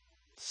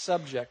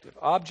 Subjective,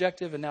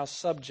 objective, and now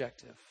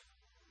subjective.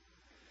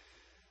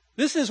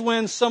 This is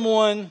when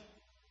someone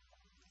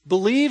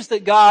believes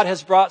that God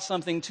has brought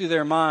something to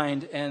their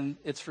mind and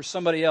it's for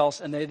somebody else,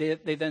 and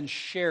they then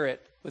share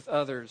it with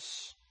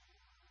others,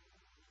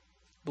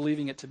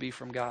 believing it to be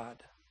from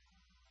God.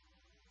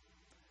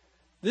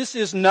 This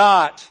is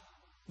not,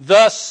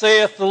 thus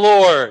saith the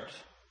Lord.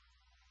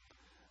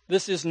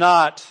 This is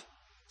not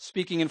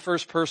speaking in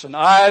first person.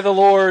 I, the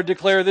Lord,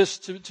 declare this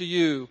to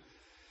you.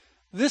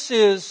 This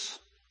is,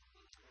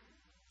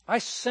 I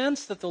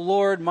sense that the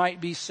Lord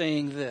might be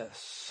saying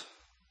this.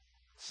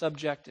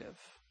 Subjective.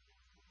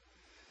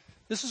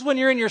 This is when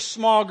you're in your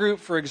small group,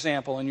 for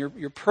example, and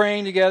you're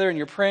praying together and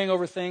you're praying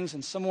over things,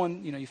 and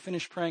someone, you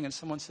finish praying and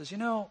someone says,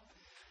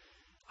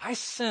 I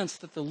sense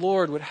that the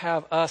Lord would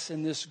have us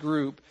in this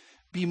group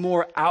be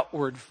more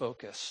outward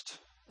focused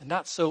and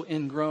not so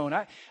ingrown.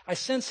 I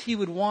sense He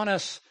would want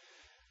us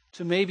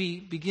to maybe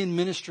begin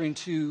ministering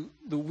to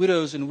the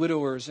widows and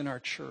widowers in our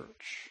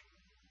church.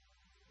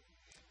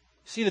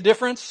 See the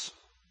difference?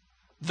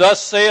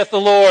 Thus saith the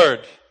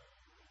Lord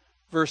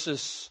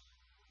versus,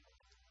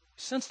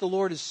 since the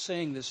Lord is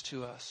saying this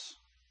to us.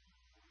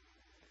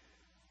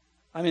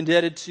 I'm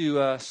indebted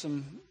to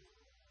some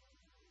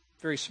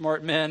very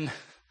smart men,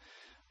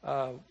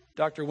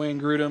 Dr. Wayne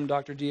Grudem,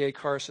 Dr. D.A.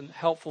 Carson,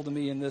 helpful to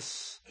me in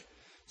this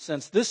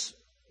sense.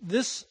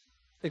 This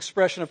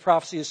expression of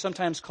prophecy is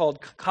sometimes called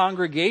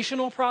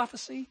congregational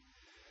prophecy.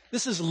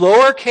 This is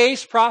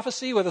lowercase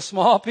prophecy with a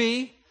small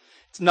p.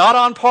 It's not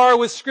on par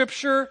with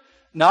Scripture,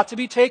 not to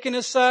be taken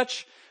as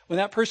such. When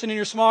that person in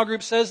your small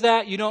group says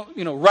that, you don't,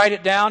 write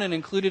it down and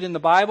include it in the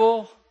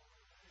Bible.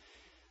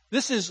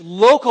 This is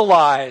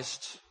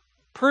localized,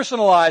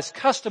 personalized,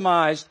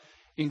 customized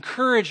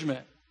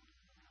encouragement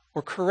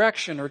or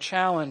correction or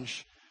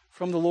challenge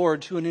from the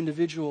Lord to an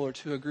individual or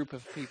to a group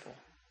of people.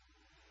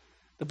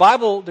 The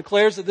Bible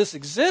declares that this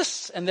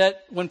exists and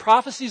that when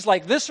prophecies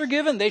like this are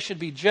given, they should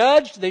be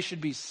judged, they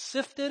should be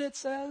sifted, it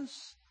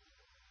says,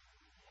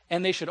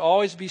 and they should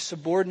always be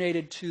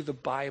subordinated to the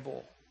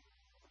Bible.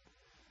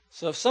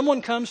 So if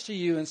someone comes to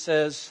you and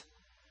says,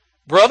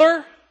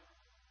 brother,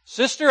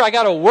 sister, I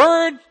got a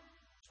word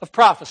of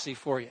prophecy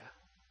for you.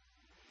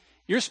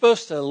 You're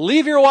supposed to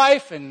leave your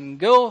wife and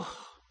go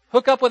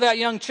hook up with that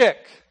young chick.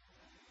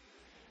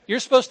 You're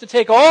supposed to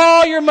take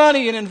all your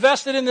money and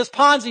invest it in this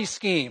Ponzi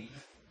scheme.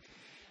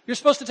 You're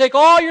supposed to take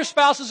all your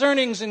spouse's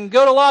earnings and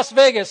go to Las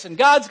Vegas, and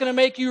God's going to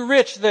make you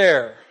rich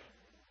there.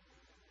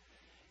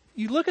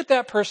 You look at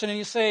that person and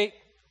you say,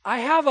 I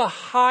have a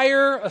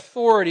higher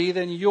authority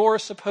than your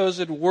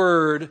supposed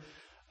word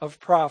of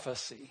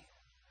prophecy.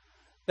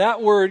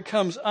 That word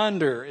comes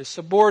under, is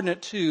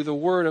subordinate to the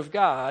Word of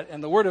God,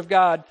 and the Word of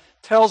God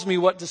tells me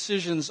what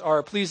decisions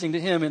are pleasing to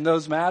Him in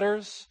those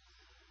matters.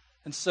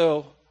 And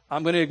so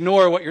I'm going to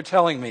ignore what you're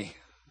telling me,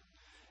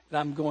 and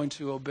I'm going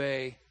to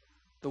obey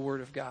the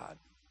Word of God.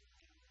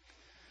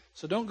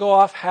 So don't go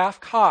off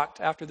half-cocked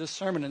after this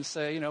sermon and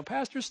say,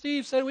 Pastor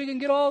Steve said we can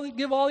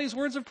give all these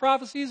words of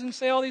prophecies and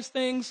say all these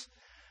things.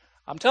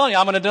 I'm telling you,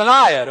 I'm going to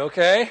deny it,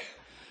 okay?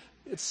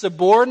 It's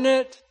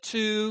subordinate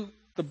to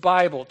the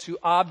Bible, to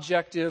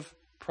objective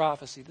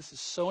prophecy. This is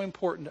so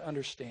important to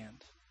understand.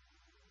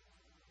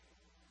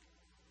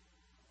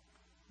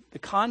 The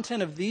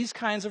content of these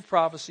kinds of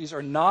prophecies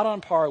are not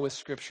on par with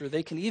Scripture.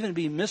 They can even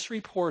be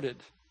misreported.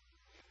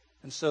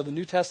 And so the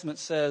New Testament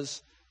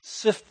says,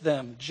 sift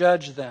them,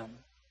 judge them.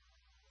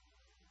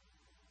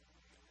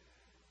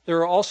 There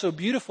are also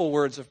beautiful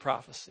words of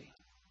prophecy.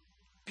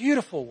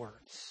 Beautiful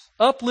words.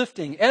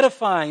 Uplifting,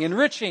 edifying,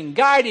 enriching,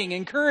 guiding,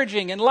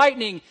 encouraging,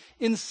 enlightening,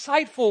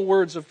 insightful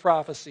words of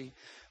prophecy.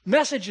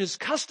 Messages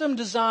custom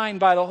designed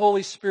by the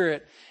Holy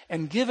Spirit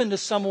and given to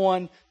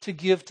someone to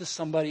give to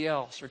somebody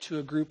else or to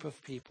a group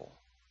of people.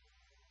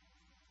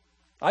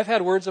 I've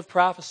had words of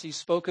prophecy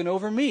spoken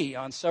over me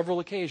on several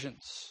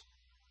occasions,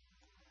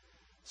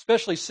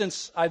 especially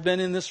since I've been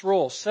in this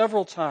role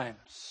several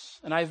times,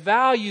 and I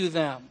value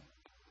them.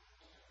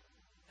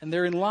 And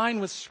they're in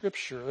line with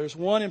Scripture. There's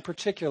one in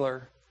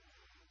particular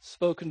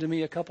spoken to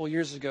me a couple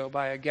years ago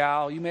by a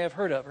gal you may have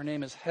heard of. Her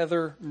name is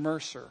Heather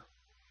Mercer.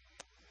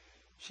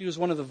 She was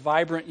one of the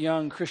vibrant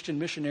young Christian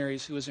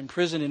missionaries who was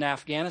imprisoned in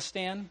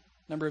Afghanistan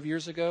a number of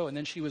years ago, and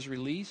then she was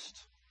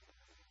released.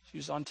 She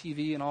was on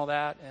TV and all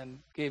that and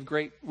gave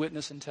great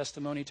witness and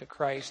testimony to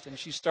Christ. And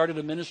she started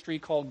a ministry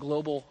called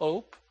Global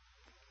Hope.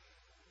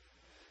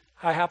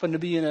 I happened to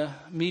be in a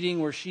meeting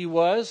where she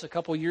was a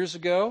couple years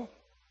ago.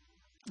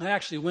 I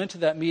actually went to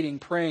that meeting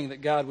praying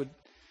that God would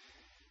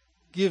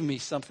give me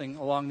something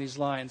along these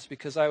lines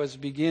because I was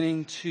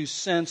beginning to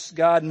sense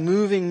God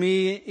moving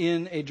me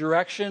in a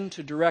direction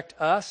to direct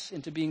us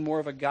into being more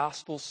of a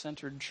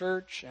gospel-centered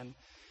church, and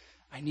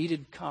I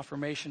needed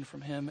confirmation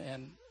from Him,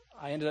 and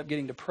I ended up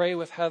getting to pray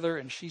with Heather,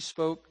 and she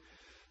spoke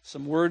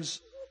some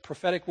words,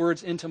 prophetic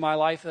words into my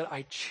life that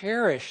I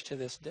cherish to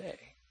this day.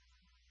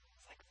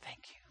 It's like, thank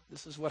you.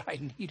 This is what I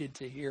needed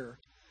to hear.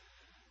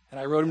 And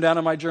I wrote them down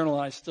in my journal,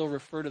 and I still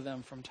refer to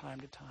them from time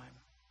to time.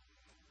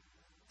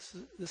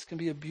 This can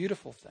be a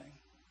beautiful thing.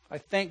 I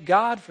thank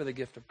God for the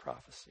gift of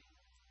prophecy.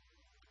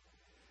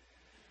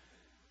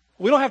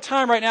 We don't have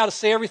time right now to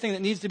say everything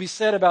that needs to be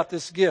said about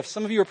this gift.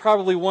 Some of you are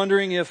probably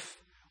wondering if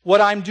what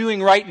I'm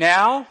doing right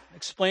now,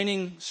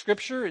 explaining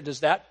Scripture,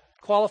 does that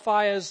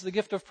qualify as the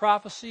gift of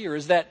prophecy? Or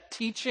is that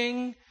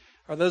teaching?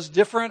 Are those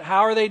different?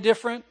 How are they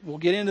different? We'll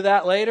get into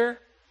that later.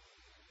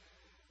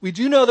 We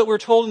do know that we're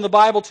told in the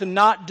Bible to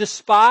not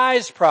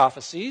despise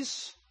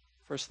prophecies,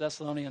 1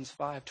 Thessalonians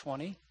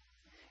 5:20.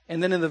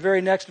 And then in the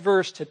very next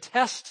verse, to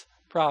test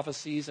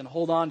prophecies and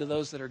hold on to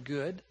those that are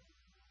good.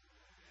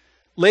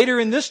 Later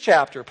in this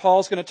chapter,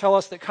 Paul's going to tell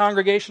us that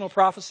congregational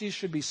prophecies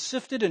should be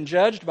sifted and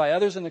judged by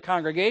others in the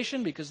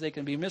congregation because they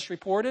can be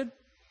misreported.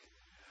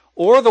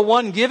 Or the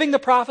one giving the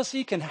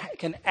prophecy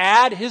can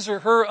add his or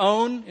her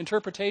own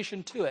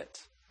interpretation to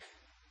it.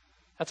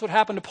 That's what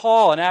happened to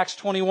Paul in Acts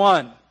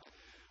 21,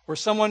 where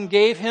someone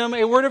gave him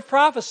a word of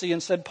prophecy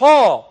and said,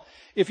 Paul,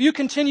 if you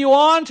continue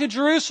on to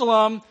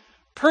Jerusalem,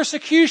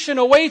 persecution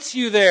awaits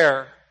you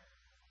there,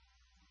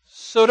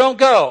 so don't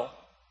go.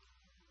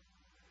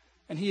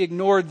 And he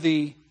ignored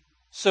the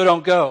so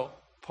don't go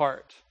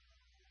part.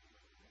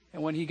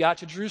 And when he got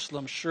to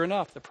Jerusalem, sure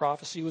enough, the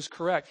prophecy was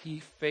correct. He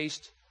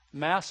faced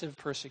massive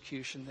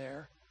persecution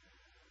there.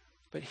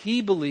 But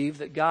he believed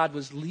that God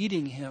was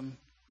leading him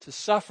to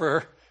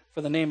suffer for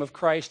the name of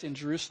Christ in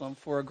Jerusalem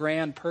for a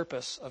grand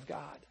purpose of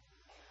God.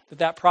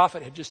 That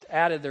prophet had just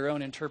added their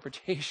own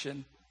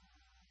interpretation.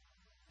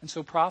 And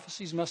so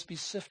prophecies must be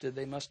sifted.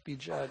 They must be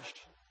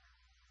judged.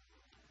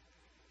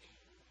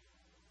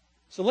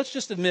 So let's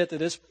just admit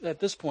that at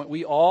this point,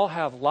 we all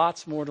have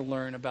lots more to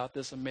learn about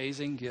this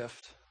amazing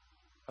gift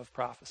of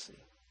prophecy.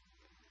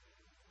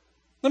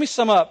 Let me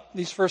sum up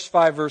these first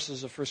 5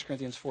 verses of 1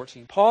 Corinthians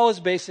 14. Paul is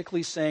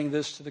basically saying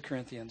this to the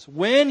Corinthians.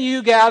 When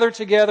you gather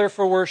together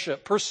for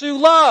worship, pursue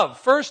love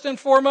first and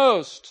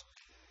foremost.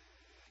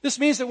 This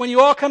means that when you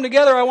all come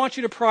together, I want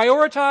you to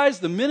prioritize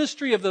the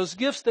ministry of those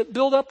gifts that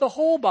build up the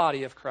whole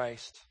body of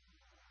Christ.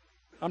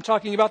 I'm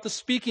talking about the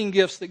speaking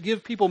gifts that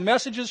give people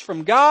messages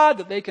from God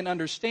that they can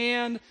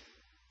understand,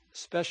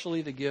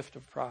 especially the gift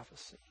of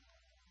prophecy.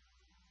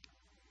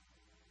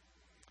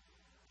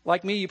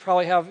 Like me, you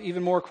probably have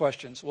even more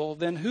questions. Well,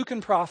 then who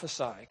can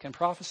prophesy? Can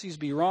prophecies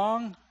be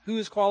wrong? Who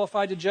is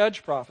qualified to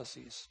judge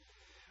prophecies?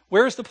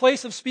 Where is the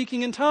place of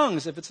speaking in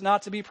tongues if it's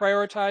not to be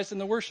prioritized in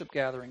the worship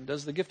gathering?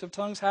 Does the gift of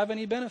tongues have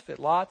any benefit?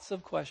 Lots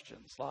of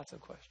questions.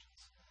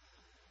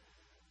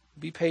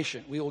 Be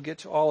patient. We will get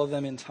to all of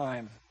them in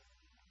time.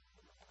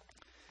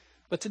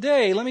 But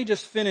today, let me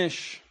just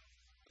finish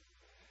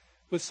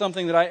with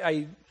something that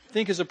I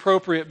think is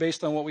appropriate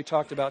based on what we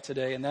talked about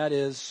today, and that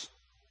is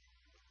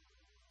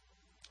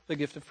the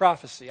gift of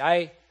prophecy.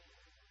 I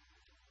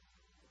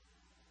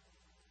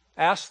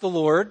asked the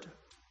Lord,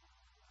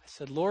 I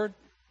said, Lord,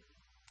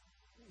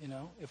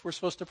 if we're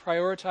supposed to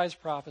prioritize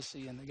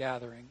prophecy in the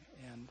gathering,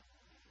 and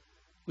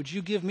would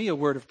you give me a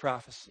word of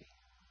prophecy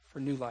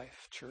for New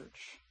Life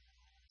Church?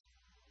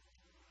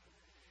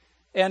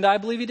 And I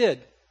believe He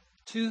did.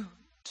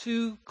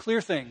 Two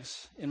clear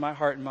things in my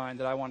heart and mind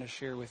that I want to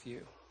share with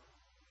you.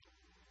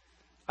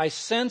 I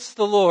sense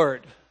the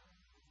Lord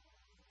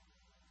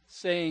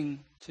saying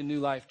to New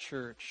Life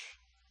Church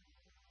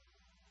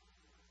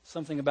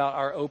something about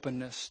our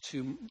openness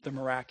to the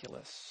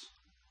miraculous.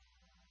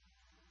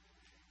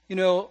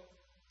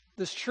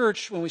 This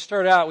church, when we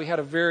started out, we had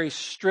a very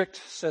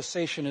strict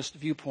cessationist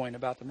viewpoint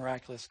about the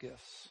miraculous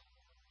gifts.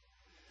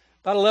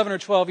 About 11 or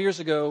 12 years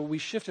ago, we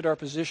shifted our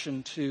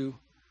position to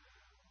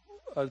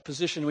a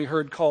position we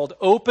heard called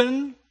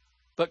open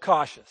but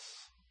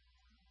cautious.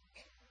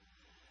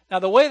 Now,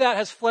 the way that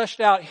has fleshed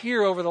out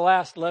here over the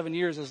last 11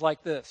 years is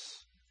like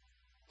this.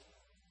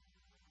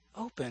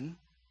 Open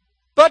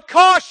but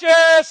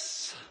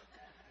cautious!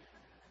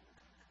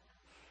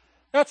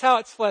 That's how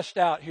it's fleshed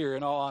out here,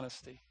 in all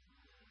honesty.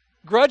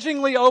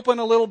 Grudgingly open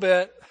a little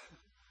bit,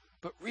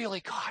 but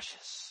really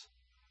cautious.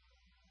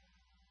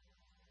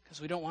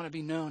 Because we don't want to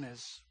be known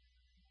as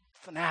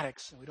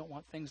fanatics, and we don't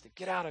want things to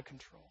get out of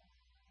control.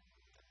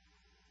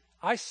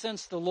 I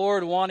sense the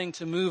Lord wanting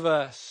to move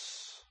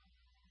us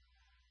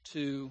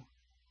to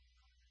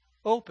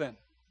open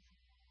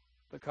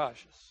but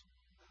cautious.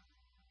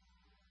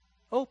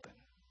 Open.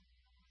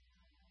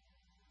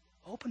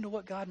 Open to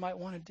what God might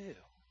want to do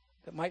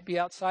that might be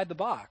outside the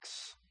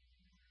box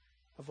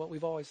of what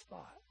we've always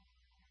thought.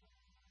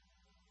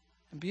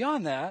 And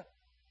beyond that,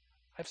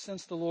 I've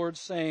sensed the Lord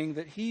saying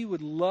that He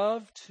would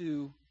love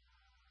to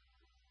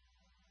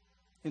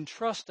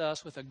entrust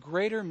us with a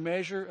greater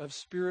measure of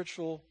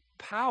spiritual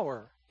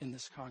power in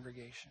this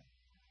congregation.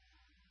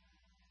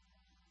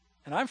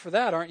 And I'm for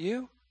that, aren't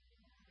you?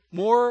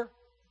 More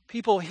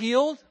people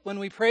healed when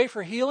we pray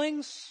for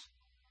healings.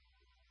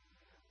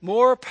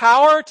 More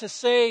power to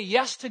say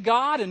yes to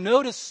God and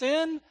no to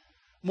sin.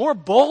 More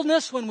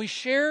boldness when we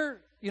share,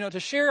 to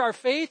share our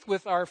faith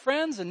with our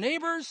friends and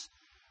neighbors.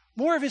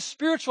 More of His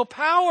spiritual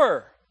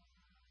power.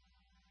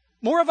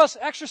 More of us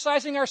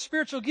exercising our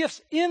spiritual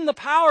gifts in the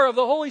power of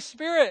the Holy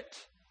Spirit.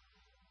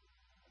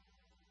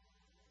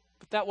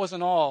 But that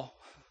wasn't all.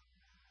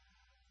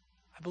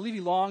 I believe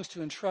He longs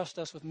to entrust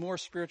us with more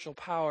spiritual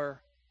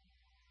power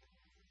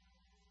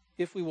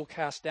if we will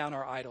cast down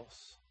our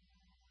idols.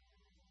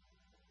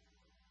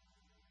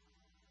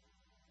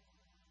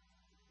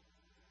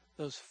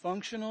 Those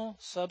functional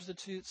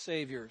substitute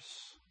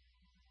saviors.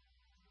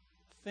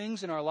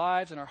 Things in our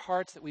lives and our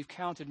hearts that we've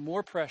counted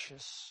more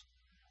precious,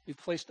 we've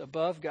placed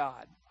above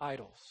God,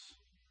 idols.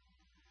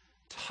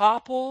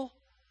 topple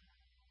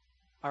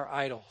our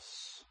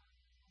idols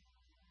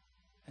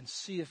and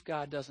see if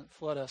God doesn't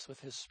flood us with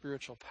his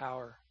spiritual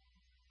power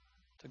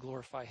to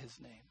glorify his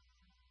name.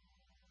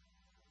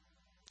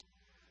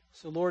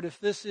 So, Lord, if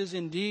this is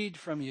indeed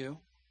from you,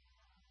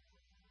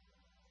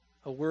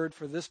 a word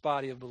for this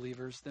body of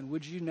believers, then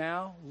would you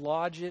now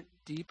lodge it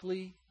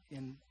deeply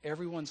in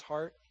everyone's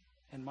heart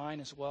and mine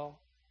as well?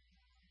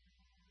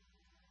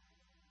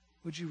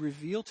 Would you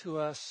reveal to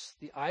us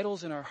the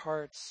idols in our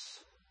hearts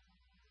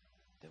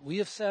that we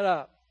have set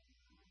up,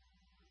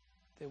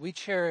 that we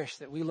cherish,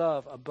 that we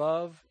love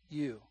above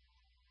you?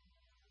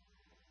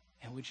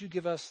 And would you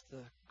give us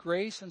the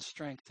grace and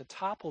strength to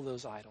topple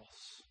those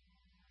idols?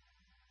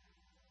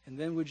 And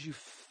then would you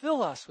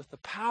fill us with the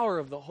power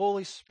of the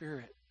Holy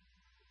Spirit,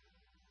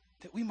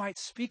 that we might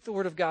speak the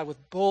word of God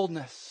with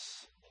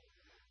boldness,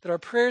 that our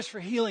prayers for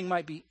healing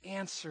might be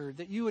answered,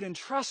 that you would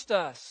entrust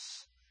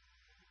us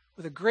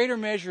with a greater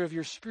measure of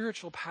your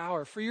spiritual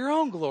power for your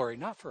own glory,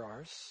 not for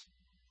ours.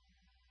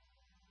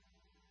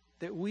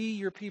 That we,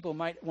 your people,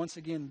 might once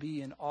again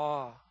be in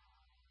awe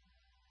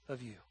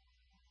of you.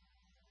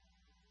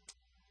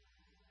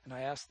 And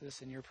I ask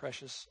this in your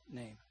precious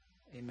name.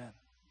 Amen.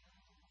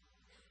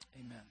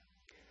 Amen.